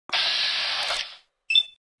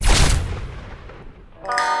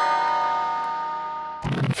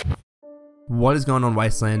What is going on,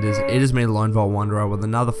 Wastelanders? It is me, Lone Vault Wanderer, with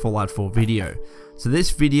another Fallout 4 video. So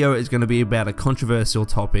this video is going to be about a controversial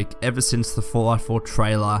topic. Ever since the Fallout 4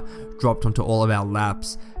 trailer dropped onto all of our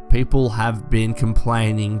laps, people have been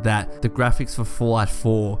complaining that the graphics for Fallout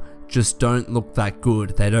 4 just don't look that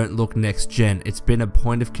good. They don't look next gen. It's been a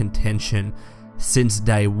point of contention since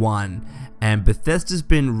day one, and Bethesda's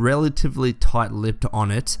been relatively tight-lipped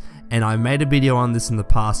on it. And I made a video on this in the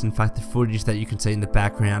past. In fact, the footage that you can see in the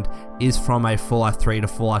background is from a Fallout 3 to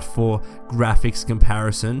Fallout 4 graphics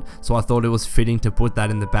comparison. So I thought it was fitting to put that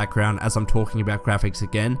in the background as I'm talking about graphics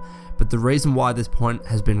again. But the reason why this point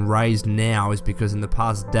has been raised now is because in the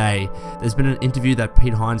past day, there's been an interview that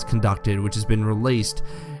Pete Hines conducted, which has been released,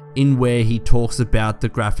 in where he talks about the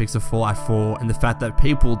graphics of Fallout 4 and the fact that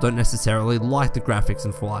people don't necessarily like the graphics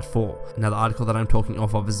in Fallout 4. Now, the article that I'm talking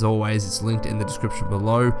off of, as always, it's linked in the description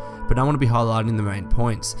below, but I want to be highlighting the main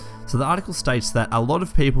points. So the article states that a lot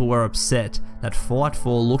of people were upset that Fallout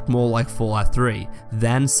 4 looked more like Fallout 3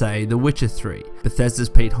 than, say, The Witcher 3. Bethesda's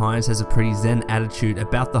Pete Hines has a pretty zen attitude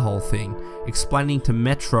about the whole thing, explaining to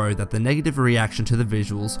Metro that the negative reaction to the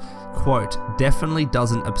visuals, quote, definitely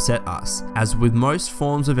doesn't upset us. As with most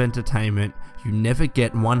forms of entertainment, you never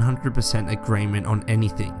get 100% agreement on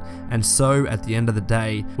anything, and so at the end of the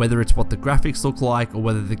day, whether it's what the graphics look like, or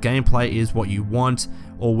whether the gameplay is what you want,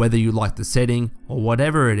 or whether you like the setting, or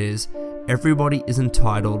whatever it is, everybody is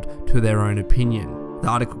entitled to their own opinion. The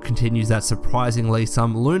article continues that surprisingly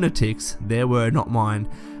some lunatics, their word not mine,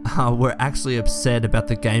 were actually upset about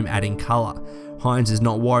the game adding colour. Hines is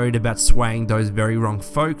not worried about swaying those very wrong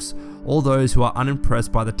folks, or those who are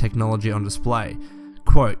unimpressed by the technology on display.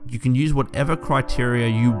 Quote, you can use whatever criteria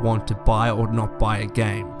you want to buy or not buy a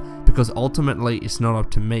game, because ultimately it's not up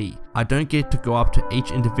to me. I don't get to go up to each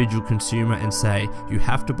individual consumer and say, you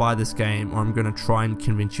have to buy this game or I'm going to try and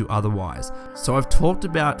convince you otherwise. So I've talked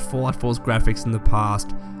about Fallout 4's graphics in the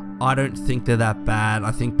past. I don't think they're that bad.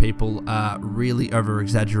 I think people are really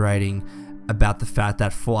over-exaggerating about the fact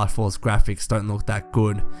that Fallout 4's graphics don't look that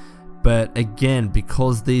good. But again,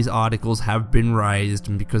 because these articles have been raised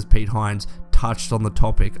and because Pete Hines touched on the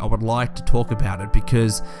topic, I would like to talk about it,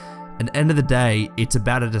 because at the end of the day, it's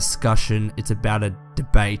about a discussion, it's about a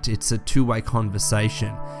debate, it's a two-way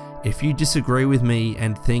conversation. If you disagree with me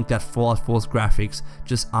and think that Fallout 4's graphics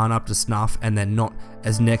just aren't up to snuff and they're not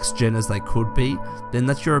as next gen as they could be, then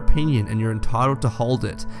that's your opinion and you're entitled to hold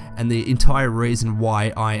it. And the entire reason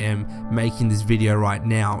why I am making this video right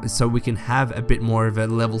now is so we can have a bit more of a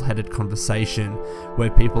level-headed conversation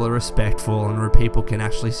where people are respectful and where people can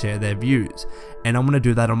actually share their views. And I'm going to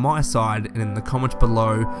do that on my side, and in the comments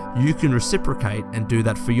below you can reciprocate and do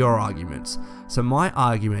that for your arguments. So my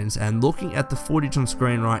arguments, and looking at the footage on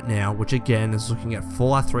screen right now, which again is looking at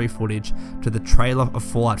Fallout 3 footage to the trailer of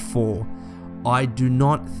Fallout 4, I do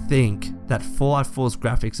not think that Fallout 4's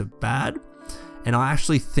graphics are bad, and I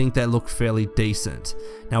actually think they look fairly decent.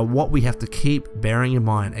 Now, what we have to keep bearing in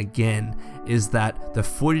mind again is that the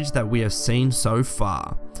footage that we have seen so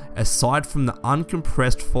far, aside from the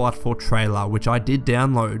uncompressed Fallout 4 trailer, which I did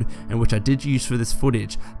download and which I did use for this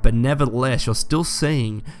footage, but nevertheless you're still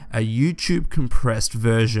seeing a YouTube compressed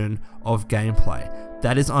version of gameplay.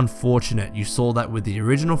 That is unfortunate. You saw that with the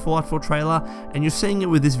original Fallout 4 trailer, and you're seeing it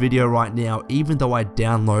with this video right now, even though I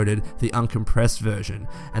downloaded the uncompressed version.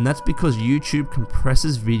 And that's because YouTube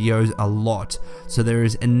compresses videos a lot, so there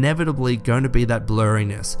is inevitably going to be that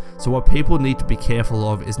blurriness. So what people need to be careful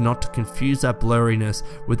of is not to confuse that blurriness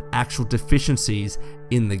with actual deficiencies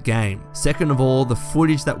in the game. Second of all, the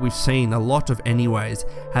footage that we've seen, a lot of anyways,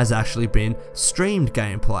 has actually been streamed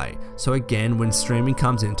gameplay. So again, when streaming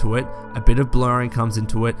comes into it, a bit of blurring comes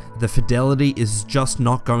into it, the fidelity is just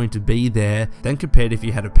not going to be there then compared if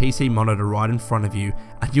you had a PC monitor right in front of you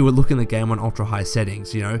and you were looking at the game on ultra high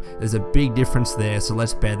settings. You know, there's a big difference there, so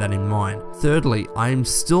let's bear that in mind. Thirdly, I'm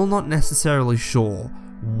still not necessarily sure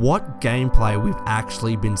what gameplay we've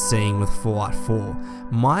actually been seeing with Fallout 4.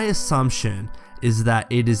 My assumption is that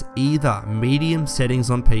it is either medium settings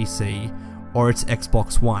on PC or it's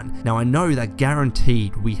Xbox One. Now, I know that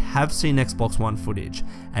guaranteed we have seen Xbox One footage.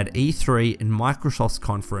 At E3 in Microsoft's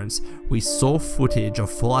conference, we saw footage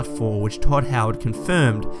of Fallout 4 which Todd Howard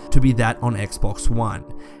confirmed to be that on Xbox One.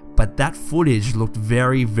 But that footage looked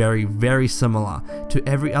very, very, very similar to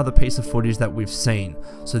every other piece of footage that we've seen.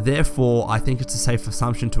 So therefore, I think it's a safe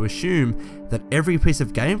assumption to assume that every piece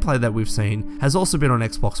of gameplay that we've seen has also been on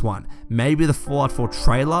Xbox One. Maybe the Fallout 4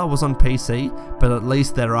 trailer was on PC, but at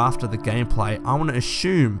least thereafter the gameplay, I want to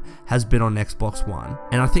assume, has been on Xbox One.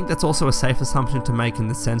 And I think that's also a safe assumption to make in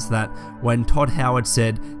the sense that when Todd Howard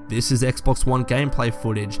said, this is Xbox One gameplay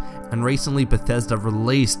footage, and recently Bethesda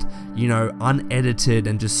released, unedited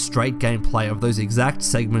and just straight gameplay of those exact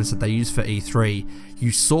segments that they used for E3,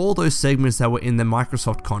 you saw those segments that were in the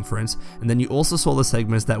Microsoft conference, and then you also saw the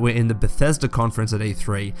segments that were in the Bethesda conference at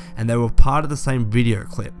E3, and they were part of the same video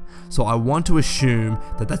clip. So I want to assume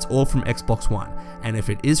that that's all from Xbox One, and if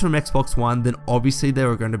it is from Xbox One, then obviously there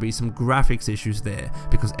are going to be some graphics issues there,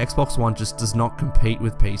 because Xbox One just does not compete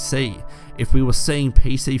with PC. If we were seeing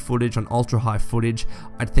PC footage on ultra high footage,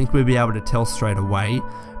 I'd think we'd be able to tell straight away.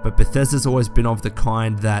 But Bethesda's always been of the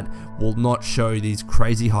kind that will not show these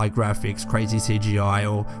crazy high graphics, crazy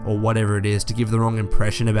CGI or whatever it is to give the wrong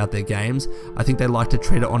impression about their games. I think they like to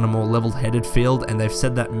treat it on a more level-headed field, and they've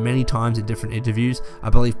said that many times in different interviews. I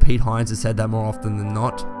believe Pete Hines has said that more often than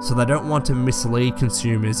not. So they don't want to mislead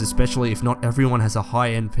consumers, especially if not everyone has a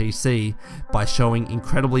high-end PC, by showing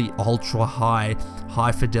incredibly ultra high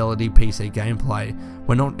fidelity PC gameplay,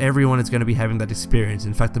 where not everyone is going to be having that experience.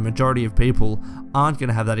 In fact, the majority of people aren't going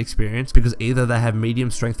to have that experience because either they have medium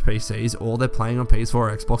strength PCs or they're playing on PS4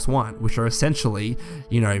 or Xbox One, which are essentially,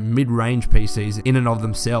 mid-range PCs in and of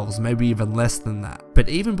themselves, maybe even less than that. But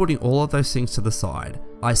even putting all of those things to the side,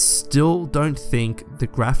 I still don't think the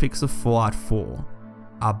graphics of Fallout 4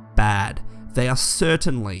 are bad. They are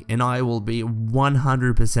certainly, and I will be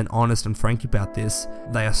 100% honest and frank about this,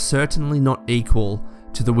 they are certainly not equal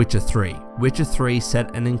to The Witcher 3. Witcher 3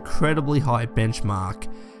 set an incredibly high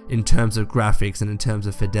benchmark in terms of graphics and in terms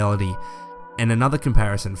of fidelity. And another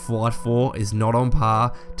comparison, Fallout 4 is not on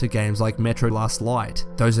par to games like Metro Last Light.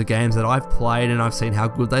 Those are games that I've played and I've seen how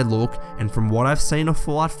good they look, and from what I've seen of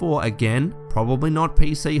Fallout 4, again, probably not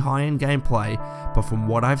PC high-end gameplay, but from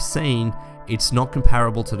what I've seen, it's not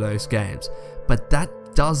comparable to those games. But that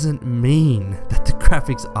doesn't mean that the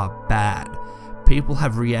graphics are bad. People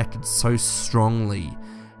have reacted so strongly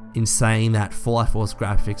in saying that Fallout 4's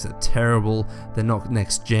graphics are terrible, they're not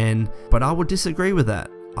next gen, but I would disagree with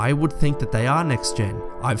that. I would think that they are next gen.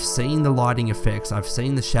 I've seen the lighting effects, I've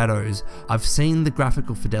seen the shadows, I've seen the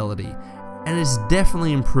graphical fidelity, and it's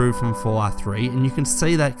definitely improved from Fallout 3, and you can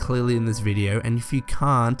see that clearly in this video, and if you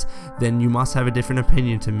can't, then you must have a different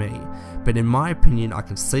opinion to me. But in my opinion, I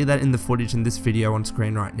can see that in the footage in this video on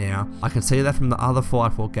screen right now, I can see that from the other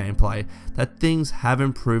Fallout 4 gameplay, that things have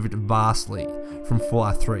improved vastly from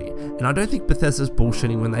Fallout 3. And I don't think Bethesda's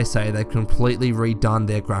bullshitting when they say they've completely redone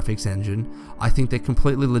their graphics engine. I think they're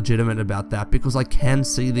completely legitimate about that because I can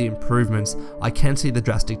see the improvements, I can see the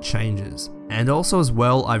drastic changes. And also as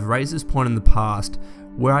well, I've raised this point in the past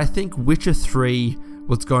where I think Witcher 3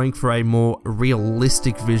 was going for a more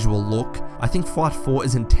realistic visual look. I think Fallout 4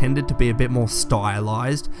 is intended to be a bit more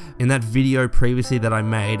stylized. In that video previously that I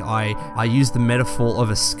made, I used the metaphor of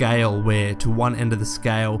a scale where to one end of the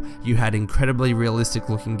scale you had incredibly realistic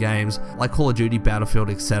looking games like Call of Duty, Battlefield,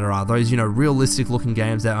 etc. Those, realistic looking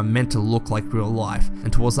games that are meant to look like real life.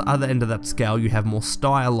 And towards the other end of that scale you have more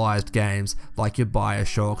stylized games like your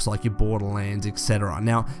BioShocks, like your Borderlands, etc.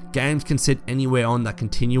 Now, games can sit anywhere on that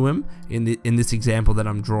continuum in this example that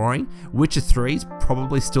I'm drawing. Witcher 3 is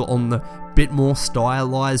probably still on the bit more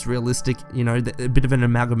stylized, realistic, a bit of an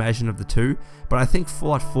amalgamation of the two, but I think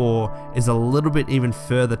Fallout 4 is a little bit even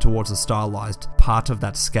further towards the stylized part of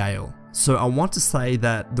that scale. So I want to say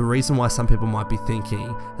that the reason why some people might be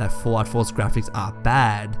thinking that Fallout 4's graphics are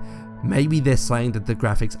bad, maybe they're saying that the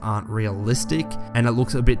graphics aren't realistic and it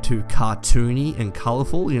looks a bit too cartoony and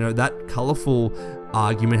colourful. That colourful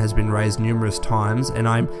argument has been raised numerous times, and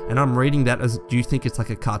I'm reading that as, do you think it's like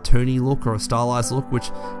a cartoony look or a stylized look,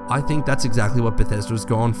 which I think that's exactly what Bethesda's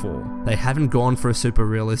gone for. They haven't gone for a super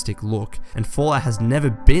realistic look, and Fallout has never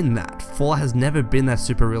been that. Fallout has never been that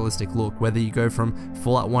super realistic look, whether you go from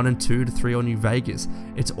Fallout 1 and 2 to 3 or New Vegas.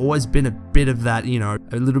 It's always been a bit of that,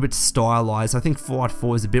 a little bit stylized. I think Fallout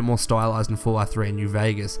 4 is a bit more stylized than Fallout 3 and New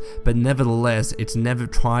Vegas, but nevertheless, it's never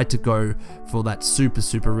tried to go for that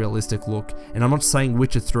super realistic look. And I'm not saying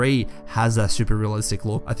Witcher 3 has a super realistic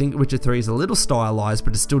look. I think Witcher 3 is a little stylized,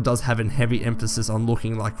 but it still does have a heavy emphasis on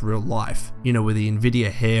looking like real life, with the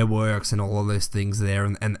Nvidia hair works and all of those things there,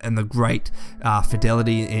 and the great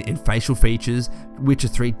fidelity in facial features. Witcher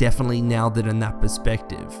 3 definitely nailed it in that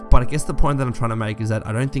perspective. But I guess the point that I'm trying to make is that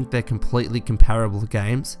I don't think they're completely comparable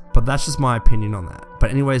games, but that's just my opinion on that.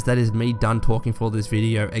 But anyways, that is me done talking for this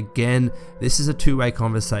video. Again, this is a two-way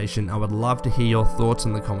conversation. I would love to hear your thoughts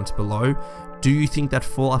in the comments below. Do you think that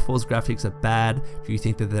Fallout 4's graphics are bad? Do you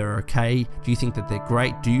think that they're okay? Do you think that they're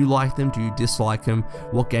great? Do you like them? Do you dislike them?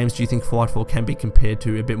 What games do you think Fallout 4 can be compared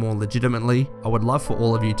to a bit more legitimately? I would love for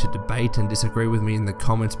all of you to debate and disagree with me in the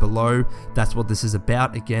comments below. That's what this is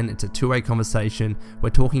about. Again, it's a two-way conversation.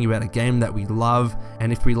 We're talking about a game that we love,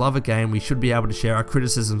 and if we love a game, we should be able to share our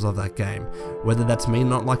criticisms of that game. Whether that's me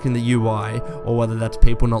not liking the UI, or whether that's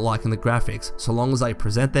people not liking the graphics, so long as they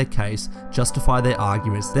present their case, justify their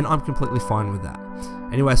arguments, then I'm completely fine with that.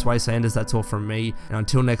 Anyway, Sway Sanders, that's all from me, and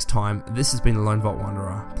until next time, this has been the Lone Vault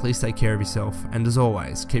Wanderer. Please take care of yourself, and as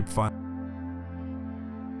always, keep fighting.